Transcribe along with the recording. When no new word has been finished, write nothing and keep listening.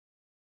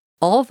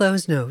All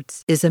Those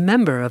Notes is a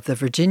member of the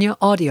Virginia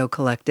Audio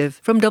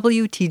Collective from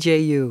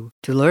WTJU.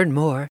 To learn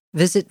more,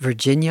 visit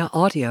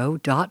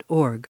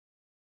virginiaaudio.org.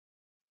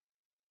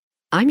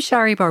 I'm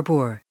Shari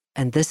Barbour,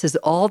 and this is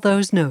All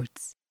Those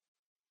Notes.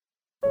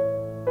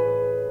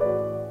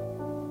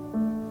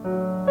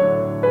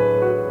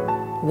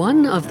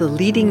 One of the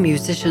leading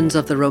musicians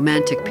of the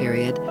Romantic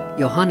period,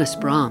 Johannes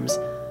Brahms,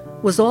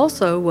 was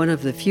also one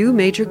of the few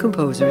major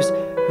composers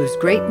whose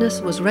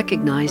greatness was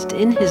recognized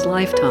in his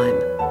lifetime.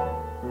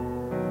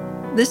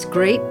 This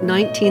great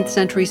 19th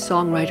century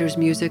songwriter's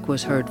music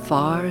was heard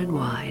far and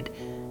wide,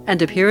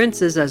 and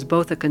appearances as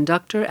both a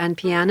conductor and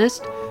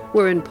pianist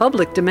were in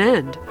public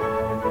demand.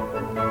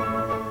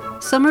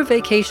 Summer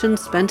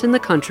vacations spent in the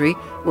country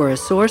were a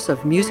source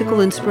of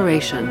musical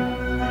inspiration.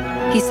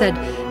 He said,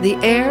 "The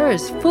air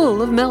is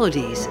full of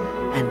melodies,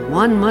 and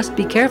one must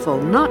be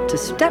careful not to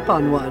step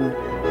on one."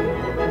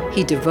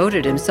 He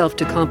devoted himself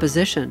to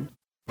composition.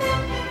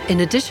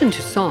 In addition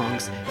to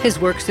songs, his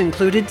works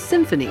included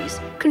symphonies,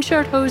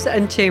 concertos,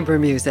 and chamber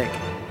music.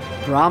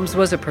 Brahms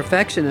was a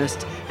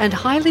perfectionist and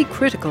highly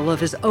critical of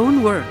his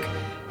own work,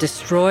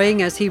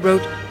 destroying, as he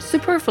wrote,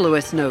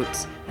 superfluous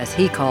notes, as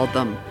he called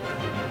them.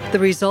 The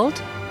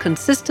result?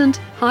 Consistent,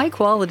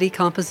 high-quality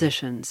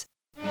compositions.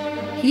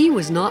 He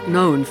was not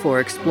known for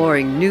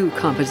exploring new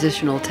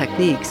compositional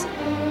techniques,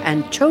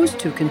 and chose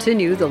to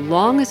continue the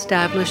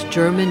long-established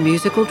German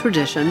musical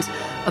traditions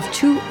of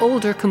two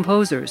older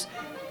composers,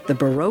 the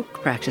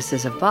Baroque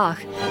practices of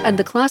Bach and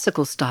the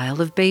classical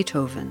style of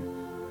Beethoven.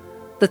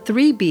 The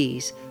three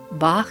Bs,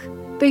 Bach,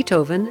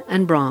 Beethoven,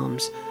 and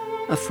Brahms,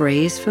 a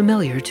phrase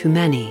familiar to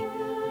many.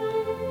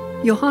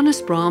 Johannes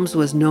Brahms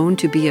was known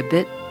to be a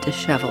bit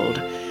disheveled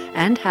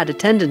and had a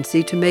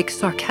tendency to make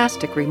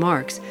sarcastic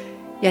remarks,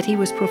 yet he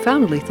was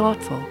profoundly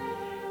thoughtful.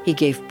 He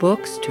gave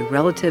books to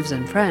relatives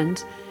and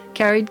friends,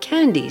 carried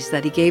candies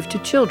that he gave to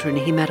children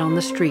he met on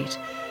the street,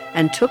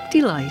 and took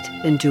delight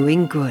in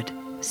doing good,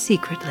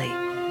 secretly.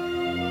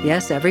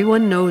 Yes,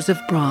 everyone knows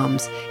of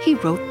Brahms. He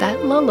wrote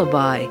that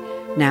lullaby.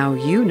 Now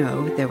you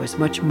know there was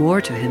much more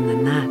to him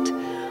than that.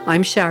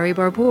 I'm Shari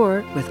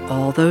Barbour with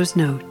All Those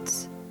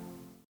Notes.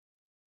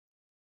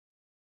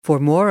 For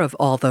more of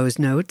All Those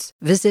Notes,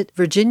 visit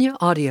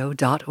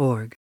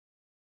virginiaaudio.org.